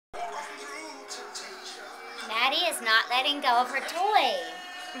Maddie is not letting go of her toy.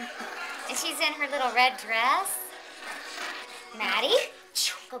 And she's in her little red dress. Maddie,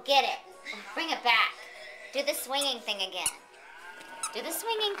 go get it. Bring it back. Do the swinging thing again. Do the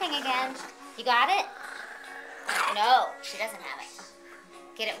swinging thing again. You got it? No, she doesn't have it.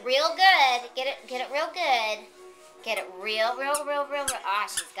 Get it real good. Get it real good. Get it real. Ah,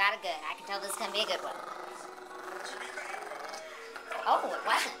 she's got it good. I can tell this is going to be a good one. Oh, it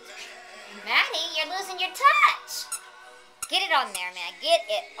wasn't. Maddie, you're losing your touch. Get it on there, man. Get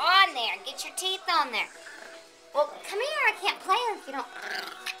it on there. Get your teeth on there. Well, come here. I can't play if you don't.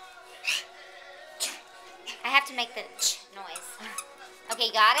 I have to make the noise. Okay,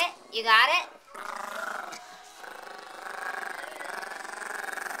 you got it? You got it?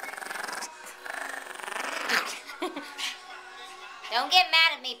 Don't get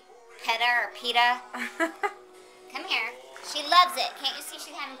mad at me, Peta or Peta. Come here. She loves it. Can't you see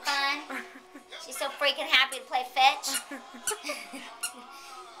she's having fun? She's so freaking happy to play fetch.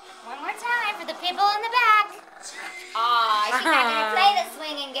 One more time for the people in the back. Aw, she got it